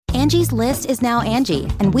Angie's List is now Angie,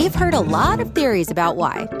 and we've heard a lot of theories about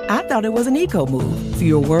why. I thought it was an eco move.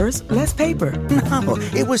 Fewer words, less paper. No,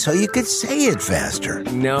 it was so you could say it faster.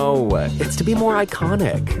 No, it's to be more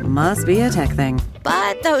iconic. Must be a tech thing.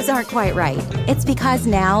 But those aren't quite right. It's because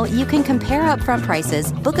now you can compare upfront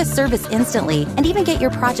prices, book a service instantly, and even get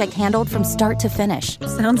your project handled from start to finish.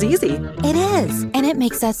 Sounds easy. It is, and it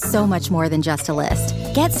makes us so much more than just a list.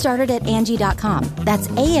 Get started at Angie.com. That's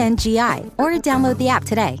ANGI, or download the app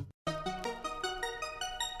today.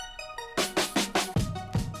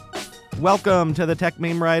 Welcome to the Tech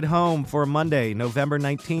Meme Ride Home for Monday, November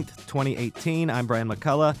 19th, 2018. I'm Brian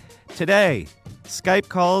McCullough. Today, Skype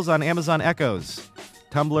calls on Amazon Echoes.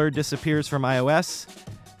 Tumblr disappears from iOS.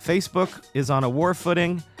 Facebook is on a war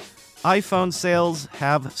footing. iPhone sales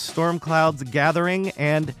have storm clouds gathering.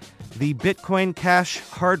 And the Bitcoin Cash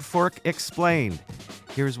hard fork explained.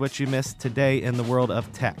 Here's what you missed today in the world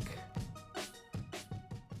of tech.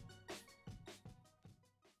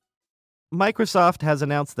 Microsoft has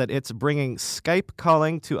announced that it's bringing Skype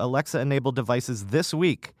calling to Alexa-enabled devices this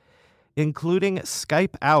week, including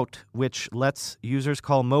Skype Out, which lets users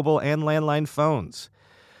call mobile and landline phones.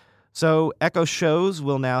 So Echo Shows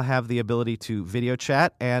will now have the ability to video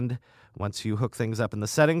chat, and once you hook things up in the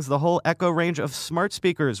settings, the whole Echo range of smart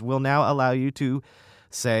speakers will now allow you to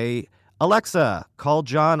say, Alexa, call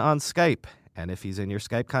John on Skype. And if he's in your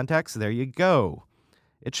Skype contacts, there you go.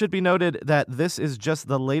 It should be noted that this is just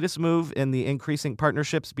the latest move in the increasing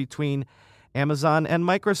partnerships between Amazon and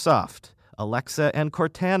Microsoft, Alexa and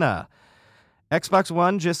Cortana. Xbox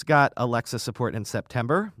One just got Alexa support in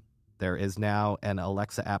September. There is now an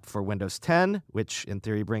Alexa app for Windows 10, which in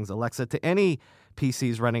theory brings Alexa to any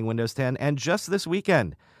PCs running Windows 10. And just this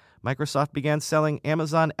weekend, Microsoft began selling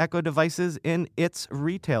Amazon Echo devices in its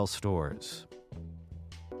retail stores.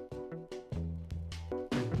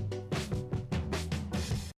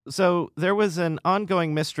 So there was an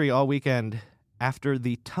ongoing mystery all weekend after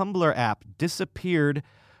the Tumblr app disappeared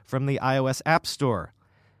from the iOS App Store.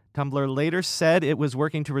 Tumblr later said it was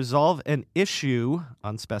working to resolve an issue,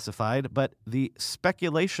 unspecified, but the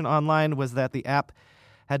speculation online was that the app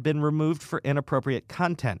had been removed for inappropriate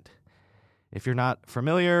content. If you're not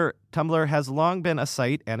familiar, Tumblr has long been a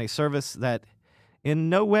site and a service that in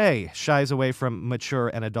no way shies away from mature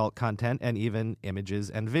and adult content and even images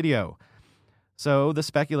and video. So the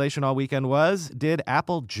speculation all weekend was, did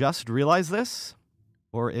Apple just realize this?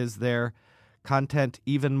 Or is there content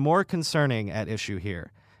even more concerning at issue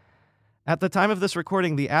here? At the time of this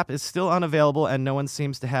recording, the app is still unavailable and no one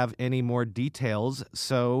seems to have any more details.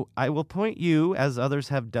 So I will point you, as others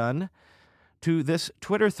have done, to this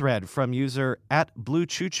Twitter thread from user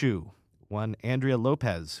 @BlueChooChoo, one Andrea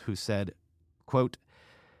Lopez, who said, quote,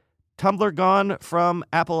 Tumblr gone from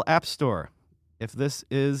Apple App Store. If this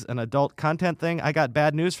is an adult content thing, I got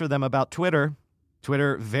bad news for them about Twitter.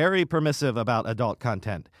 Twitter, very permissive about adult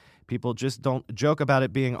content. People just don't joke about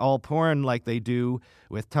it being all porn like they do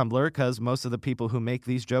with Tumblr, because most of the people who make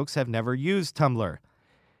these jokes have never used Tumblr.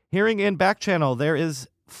 Hearing in back channel, there is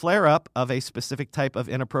flare-up of a specific type of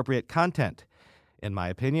inappropriate content. In my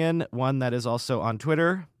opinion, one that is also on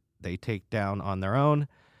Twitter. They take down on their own.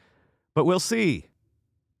 But we'll see.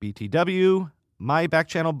 BTW, my back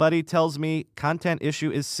channel buddy tells me content issue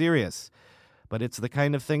is serious, but it's the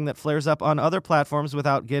kind of thing that flares up on other platforms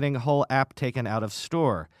without getting a whole app taken out of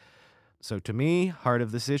store. So to me, heart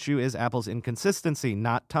of this issue is Apple's inconsistency,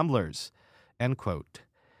 not Tumblr's, end quote.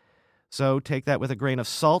 So take that with a grain of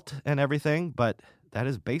salt and everything, but that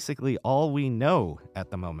is basically all we know at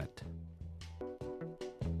the moment.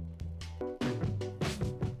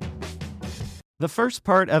 The first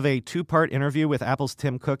part of a two-part interview with Apple's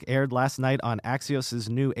Tim Cook aired last night on Axios'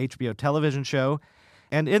 new HBO television show.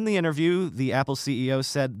 And in the interview, the Apple CEO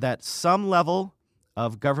said that some level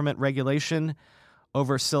of government regulation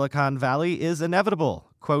over Silicon Valley is inevitable.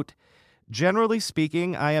 Quote, generally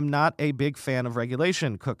speaking, I am not a big fan of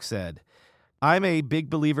regulation, Cook said. I'm a big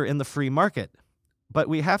believer in the free market. But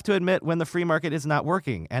we have to admit when the free market is not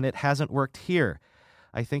working, and it hasn't worked here.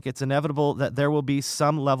 I think it's inevitable that there will be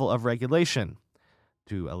some level of regulation.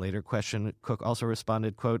 To a later question, Cook also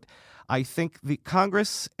responded, quote, I think the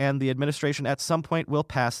Congress and the administration at some point will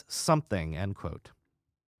pass something, end quote.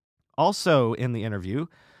 Also in the interview,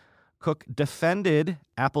 Cook defended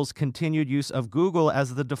Apple's continued use of Google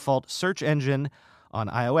as the default search engine on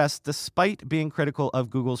iOS, despite being critical of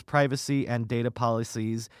Google's privacy and data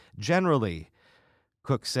policies generally.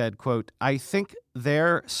 Cook said, quote, I think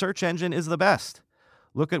their search engine is the best.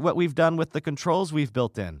 Look at what we've done with the controls we've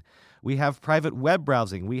built in. We have private web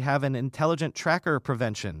browsing. We have an intelligent tracker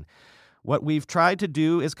prevention. What we've tried to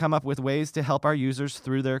do is come up with ways to help our users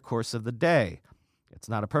through their course of the day. It's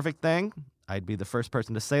not a perfect thing. I'd be the first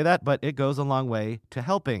person to say that, but it goes a long way to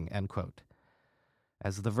helping, end quote.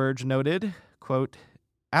 As The Verge noted, quote,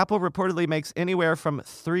 Apple reportedly makes anywhere from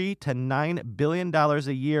 $3 to $9 billion a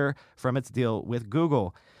year from its deal with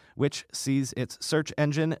Google, which sees its search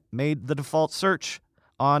engine made the default search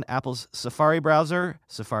on Apple's Safari browser,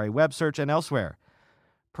 Safari web search, and elsewhere.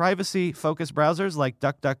 Privacy-focused browsers like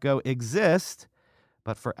DuckDuckGo exist,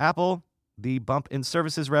 but for Apple, the bump in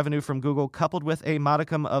services revenue from Google, coupled with a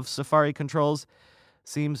modicum of Safari controls,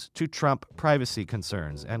 seems to trump privacy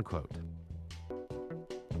concerns, end quote.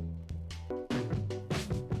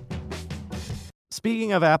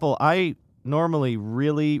 Speaking of Apple, I normally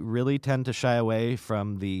really tend to shy away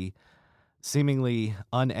from the seemingly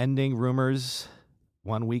unending rumors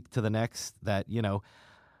one week to the next that,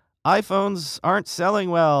 iPhones aren't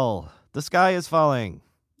selling well, the sky is falling,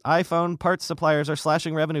 iPhone parts suppliers are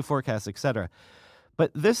slashing revenue forecasts, etc.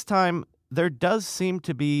 But this time, there does seem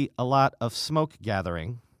to be a lot of smoke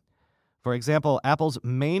gathering. For example, Apple's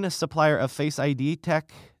main supplier of Face ID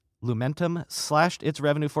tech, Lumentum, slashed its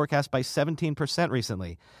revenue forecast by 17%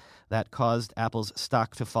 recently. That caused Apple's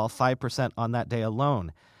stock to fall 5% on that day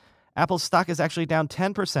alone. Apple's stock is actually down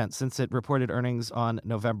 10% since it reported earnings on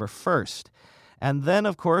November 1st. And then,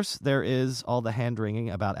 of course, there is all the hand-wringing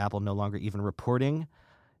about Apple no longer even reporting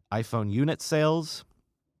iPhone unit sales.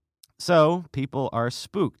 So people are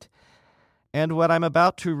spooked. And what I'm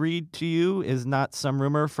about to read to you is not some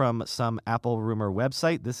rumor from some Apple rumor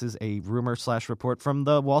website. This is a rumor/report from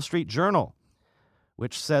the Wall Street Journal,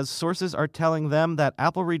 which says sources are telling them that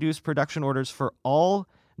Apple reduced production orders for all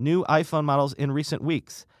new iPhone models in recent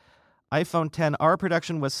weeks. iPhone XR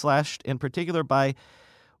production was slashed in particular by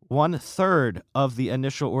 1/3 of the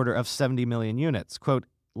initial order of 70 million units. Quote,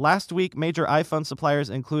 last week, major iPhone suppliers,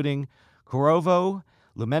 including Kurovo,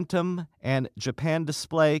 Lumentum, and Japan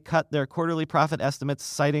Display, cut their quarterly profit estimates,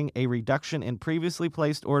 citing a reduction in previously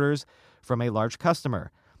placed orders from a large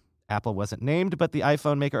customer. Apple wasn't named, but the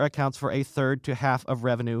iPhone maker accounts for a third to half of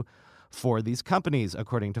revenue for these companies,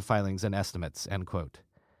 according to filings and estimates, end quote.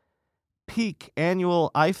 Peak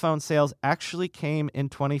annual iPhone sales actually came in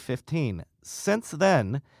 2015. Since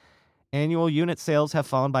then, annual unit sales have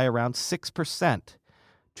fallen by around 6%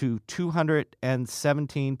 to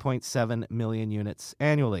 217.7 million units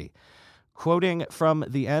annually. Quoting from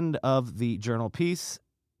the end of the journal piece,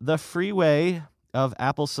 the freeway of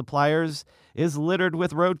Apple suppliers is littered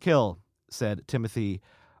with roadkill, said Timothy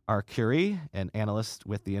Arcuri, an analyst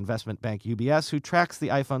with the investment bank UBS who tracks the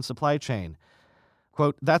iPhone supply chain.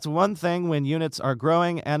 Quote, that's one thing when units are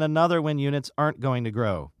growing and another when units aren't going to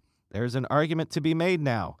grow. There's an argument to be made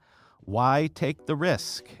now. Why take the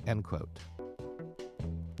risk? End quote.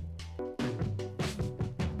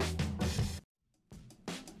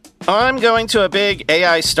 I'm going to a big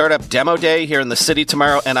AI startup demo day here in the city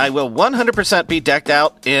tomorrow, and I will 100% be decked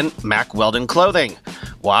out in Mack Weldon clothing.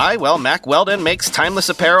 Why? Well, Mack Weldon makes timeless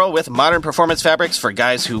apparel with modern performance fabrics for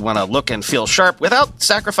guys who want to look and feel sharp without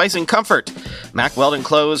sacrificing comfort. Mack Weldon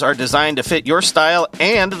clothes are designed to fit your style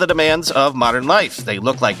and the demands of modern life. They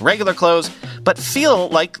look like regular clothes, but feel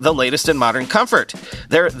like the latest in modern comfort.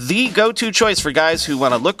 They're the go-to choice for guys who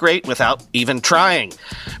want to look great without even trying.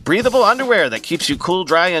 Breathable underwear that keeps you cool,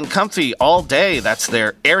 dry, and comfy all day. That's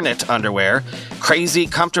their AirKnit underwear. Crazy,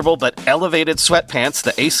 comfortable, but elevated sweatpants,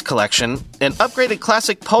 the Ace collection. An upgraded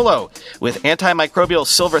classic polo with antimicrobial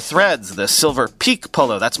silver threads, the Silver Peak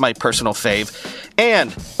polo. That's my personal fave.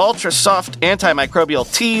 And ultra-soft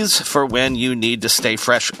antimicrobial tees for when you need to stay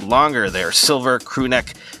fresh longer. Their silver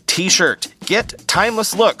crewneck t-shirt. Get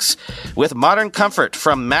timeless looks with modern comfort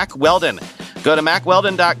from Mack Weldon. Go to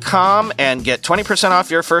MackWeldon.com and get 20%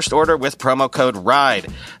 off your first order with promo code RIDE.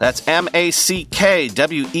 That's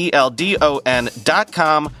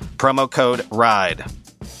MackWeldon.com, promo code RIDE.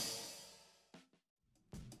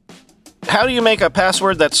 How do you make a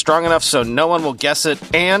password that's strong enough so no one will guess it,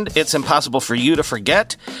 and it's impossible for you to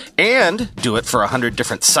forget, and do it for 100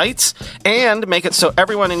 different sites, and make it so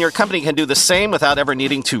everyone in your company can do the same without ever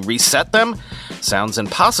needing to reset them? Sounds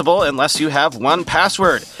impossible unless you have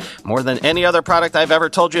 1Password. More than any other product I've ever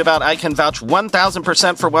told you about, I can vouch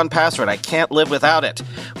 1,000% for 1Password. I can't live without it.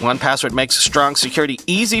 1Password makes strong security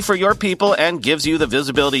easy for your people and gives you the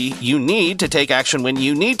visibility you need to take action when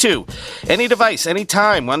you need to. Any device,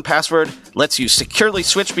 anytime, 1Password lets you securely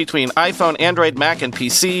switch between iPhone, Android, Mac, and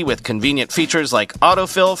PC with convenient features like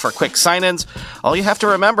autofill for quick sign-ins. All you have to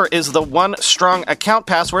remember is the one strong account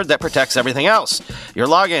password that protects everything else. your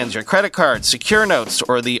logins, your credit cards, secure notes,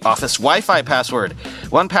 or the office Wi-Fi password.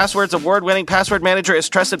 1Password's award-winning password manager is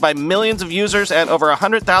trusted by millions of users and over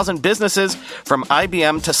 100,000 businesses from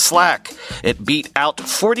IBM to Slack. It beat out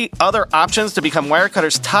 40 other options to become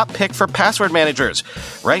Wirecutter's top pick for password managers.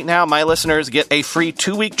 Right now, my listeners get a free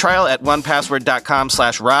 2-week trial at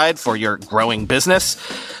onepassword.com/ride for your growing business.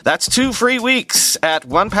 That's 2 free weeks at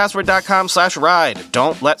onepassword.com/ride.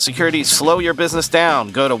 Don't let security slow your business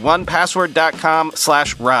down. Go to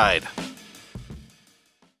onepassword.com/ride.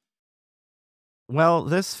 Well,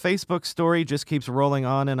 this Facebook story just keeps rolling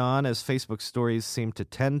on, as Facebook stories seem to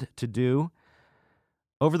tend to do.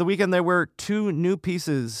 Over the weekend, there were 2 new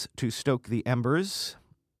pieces to stoke the embers.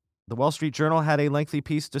 The Wall Street Journal had a lengthy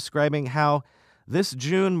piece describing how this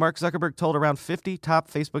June, Mark Zuckerberg told around 50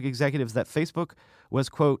 top Facebook executives that Facebook was,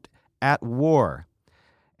 quote, at war.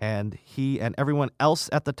 And he and everyone else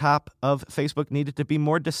at the top of Facebook needed to be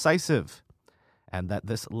more decisive. And that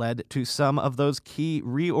this led to some of those key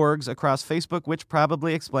reorgs across Facebook, which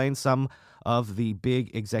probably explains some of the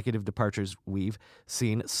big executive departures we've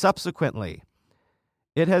seen subsequently.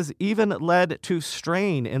 It has even led to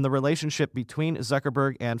strain in the relationship between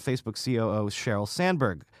Zuckerberg and Facebook COO Sheryl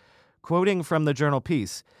Sandberg. Quoting from the Journal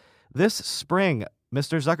piece, this spring,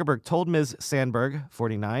 Mr. Zuckerberg told Ms. Sandberg,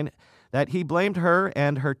 49, that he blamed her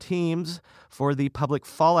and her teams for the public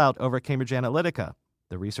fallout over Cambridge Analytica,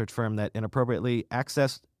 the research firm that inappropriately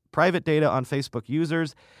accessed private data on Facebook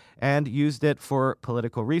users and used it for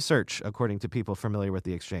political research, according to people familiar with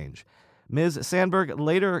the exchange. Ms. Sandberg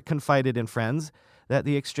later confided in friends that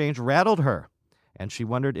the exchange rattled her, and she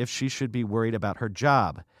wondered if she should be worried about her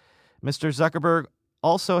job. Mr. Zuckerberg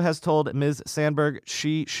also has told Ms. Sandberg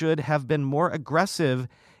she should have been more aggressive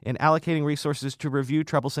in allocating resources to review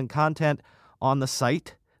troublesome content on the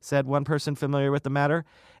site, said one person familiar with the matter,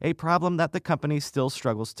 a problem that the company still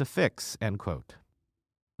struggles to fix, end quote.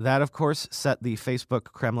 That, of course, set the Facebook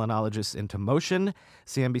Kremlinologists into motion.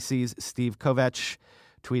 CNBC's Steve Kovach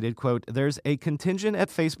tweeted, quote, there's a contingent at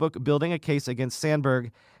Facebook building a case against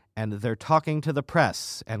Sandberg, and they're talking to the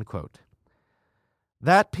press, end quote.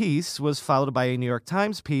 That piece was followed by a New York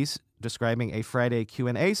Times piece describing a Friday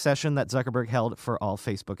Q&A session that Zuckerberg held for all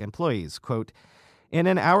Facebook employees. Quote, in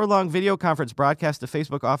an hour-long video conference broadcast to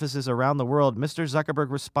Facebook offices around the world, Mr. Zuckerberg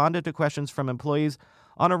responded to questions from employees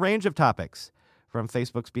on a range of topics, from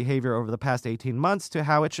Facebook's behavior over the past 18 months to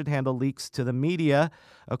how it should handle leaks to the media,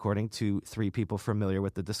 according to 3 people familiar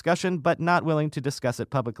with the discussion, but not willing to discuss it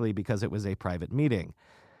publicly because it was a private meeting.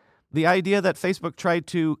 The idea that Facebook tried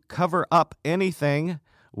to cover up anything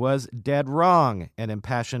was dead wrong, an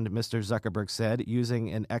impassioned Mr. Zuckerberg said, using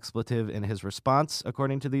an expletive in his response,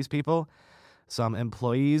 according to these people. Some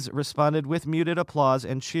employees responded with muted applause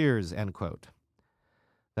and cheers, end quote.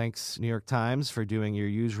 Thanks, New York Times, for doing your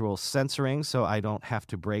usual censoring so I don't have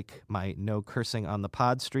to break my no cursing on the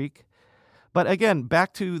pod streak. But again,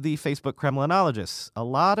 back to the Facebook Kremlinologists. A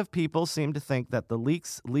lot of people seem to think that the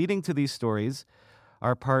leaks leading to these stories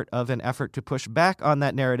are part of an effort to push back on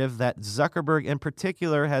that narrative that Zuckerberg in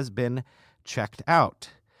particular has been checked out.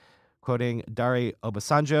 Quoting Dari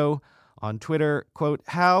Obasanjo on Twitter, quote,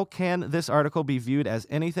 how can this article be viewed as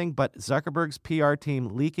anything but Zuckerberg's PR team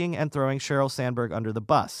leaking and throwing Sheryl Sandberg under the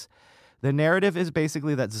bus? The narrative is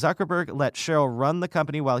basically that Zuckerberg let Sheryl run the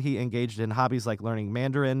company while he engaged in hobbies like learning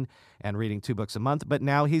Mandarin and reading 2 books a month, but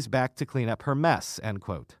now he's back to clean up her mess, end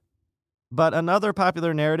quote. But another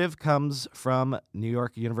popular narrative comes from New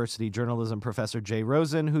York University journalism professor Jay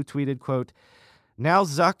Rosen, who tweeted, quote, now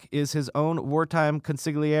Zuck is his own wartime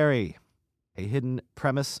consigliere. A hidden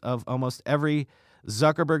premise of almost every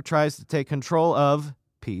Zuckerberg tries to take control of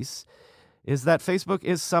piece is that Facebook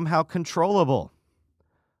is somehow controllable.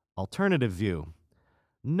 Alternative view.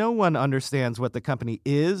 No one understands what the company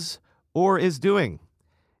is or is doing,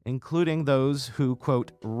 including those who,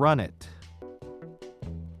 quote, run it.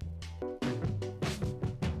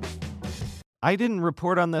 I didn't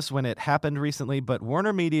report on this when it happened recently, but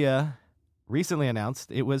Warner Media recently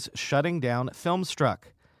announced it was shutting down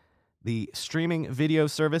Filmstruck, the streaming video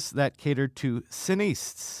service that catered to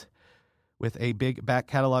cineasts with a big back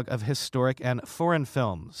catalog of historic and foreign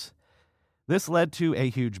films. This led to a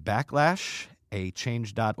huge backlash, a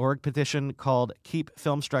Change.org petition called Keep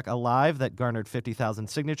Filmstruck Alive that garnered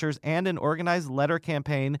 50,000 signatures, and an organized letter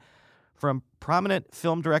campaign from prominent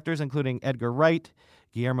film directors including Edgar Wright,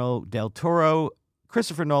 Guillermo del Toro,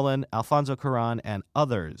 Christopher Nolan, Alfonso Cuarón, and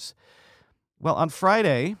others. Well, on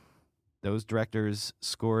Friday, those directors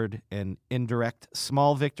scored an indirect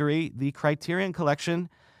small victory. The Criterion Collection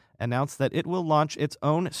announced that it will launch its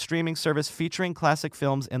own streaming service featuring classic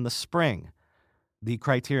films in the spring. The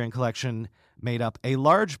Criterion Collection made up a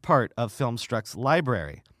large part of Filmstruck's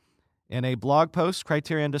library. In a blog post,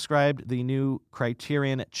 Criterion described the new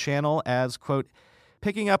Criterion channel as, quote,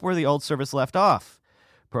 picking up where the old service left off,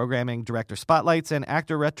 programming director spotlights and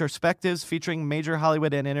actor retrospectives featuring major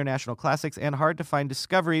Hollywood and international classics and hard-to-find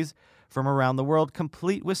discoveries from around the world,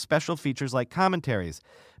 complete with special features like commentaries,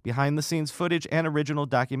 behind-the-scenes footage, and original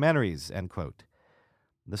documentaries, end quote.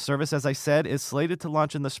 The service, as I said, is slated to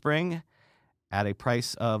launch in the spring at a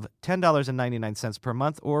price of $10.99 per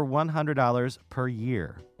month or $100 per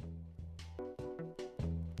year.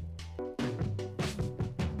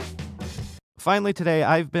 Finally today,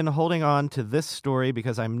 I've been holding on to this story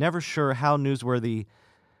because I'm never sure how newsworthy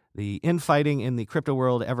the infighting in the crypto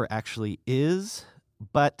world ever actually is,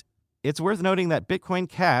 but it's worth noting that Bitcoin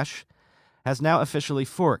Cash has now officially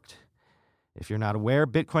forked. If you're not aware,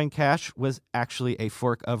 Bitcoin Cash was actually a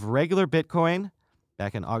fork of regular Bitcoin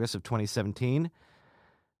back in August of 2017.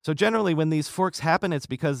 So generally, when these forks happen, it's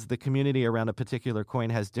because the community around a particular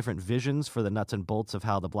coin has different visions for the nuts and bolts of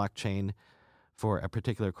how the blockchain for a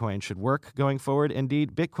particular coin should work going forward.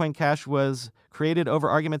 Indeed, Bitcoin Cash was created over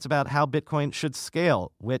arguments about how Bitcoin should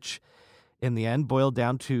scale, which in the end boiled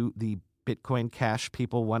down to the Bitcoin Cash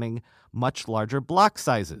people wanting much larger block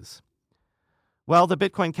sizes. Well, the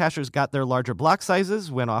Bitcoin Cashers got their larger block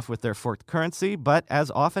sizes, went off with their forked currency, but as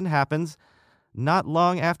often happens, not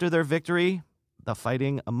long after their victory, the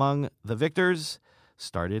fighting among the victors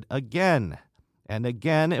started again. And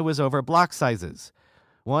again, it was over block sizes.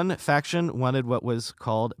 One faction wanted what was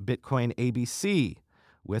called Bitcoin ABC,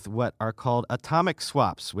 with what are called atomic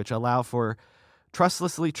swaps, which allow for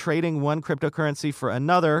trustlessly trading one cryptocurrency for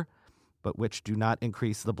another, but which do not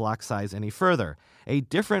increase the block size any further. A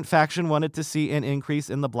different faction wanted to see an increase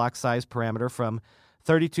in the block size parameter from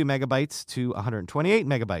 32 megabytes to 128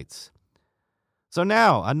 megabytes. So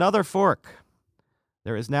now, another fork.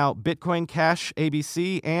 There is now Bitcoin Cash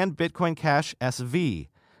ABC and Bitcoin Cash SV.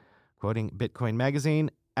 Quoting Bitcoin Magazine,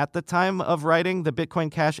 at the time of writing, the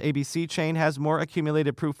Bitcoin Cash ABC chain has more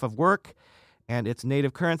accumulated proof of work, and its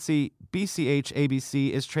native currency, BCH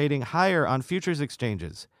ABC, is trading higher on futures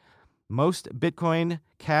exchanges. Most Bitcoin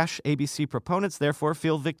Cash ABC proponents therefore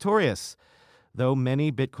feel victorious, though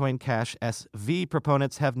many Bitcoin Cash SV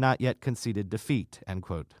proponents have not yet conceded defeat, end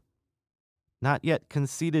quote. Not yet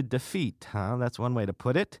conceded defeat, huh? That's one way to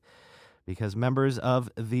put it, because members of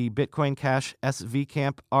the Bitcoin Cash SV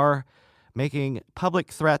camp are making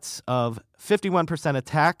public threats of 51%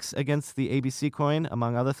 attacks against the ABC coin,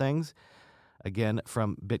 among other things. Again,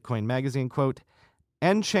 from Bitcoin Magazine, quote,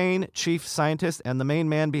 N-Chain chief scientist and the main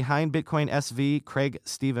man behind Bitcoin SV, Craig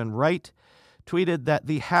Stephen Wright, tweeted that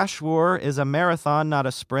the hash war is a marathon, not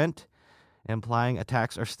a sprint, implying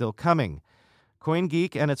attacks are still coming.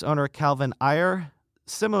 CoinGeek and its owner Calvin Ayre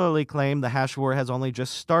similarly claim the hash war has only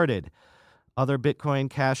just started. Other Bitcoin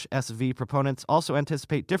Cash SV proponents also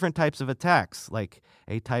anticipate different types of attacks, like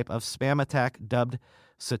a type of spam attack dubbed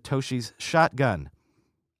Satoshi's shotgun.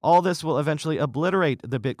 All this will eventually obliterate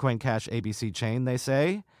the Bitcoin Cash ABC chain, they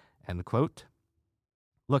say, end quote.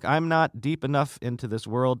 Look, I'm not deep enough into this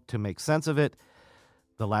world to make sense of it.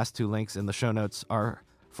 The last two links in the show notes are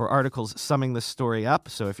for articles summing this story up,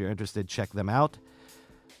 so if you're interested, check them out.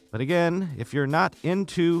 But again, if you're not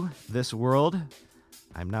into this world,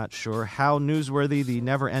 I'm not sure how newsworthy the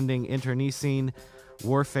never-ending internecine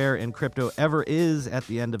warfare in crypto ever is at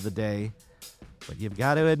the end of the day, but you've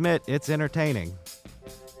got to admit it's entertaining.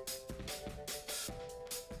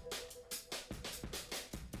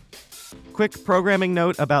 Quick programming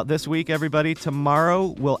note about this week, everybody. Tomorrow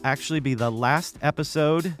will actually be the last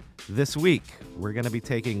episode this week. We're going to be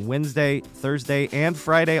taking Wednesday, Thursday, and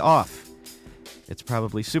Friday off. It's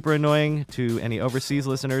probably super annoying to any overseas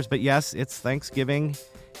listeners, but yes, it's Thanksgiving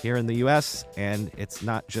here in the U.S., and it's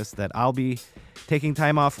not just that I'll be taking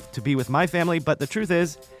time off to be with my family, but the truth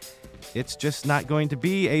is, it's just not going to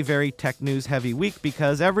be a very tech news heavy week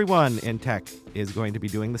because everyone in tech is going to be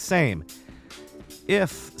doing the same.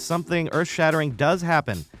 If something earth-shattering does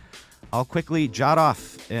happen, I'll quickly jot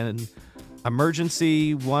off an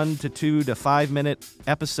emergency 1 to 2 to 5 minute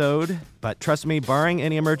episode, but trust me, barring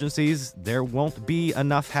any emergencies, there won't be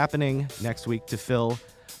enough happening next week to fill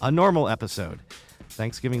a normal episode.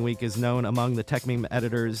 Thanksgiving week is known among the tech meme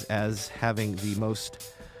editors as having the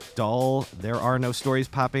most dull, there are no stories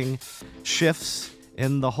popping shifts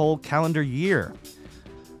in the whole calendar year.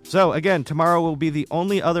 So again, tomorrow will be the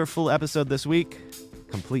only other full episode this week,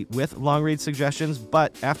 complete with long read suggestions,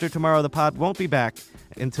 but after tomorrow the pod won't be back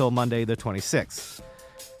until Monday the 26th.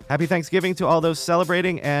 Happy Thanksgiving to all those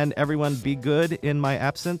celebrating, and everyone be good in my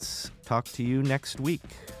absence. Talk to you next week.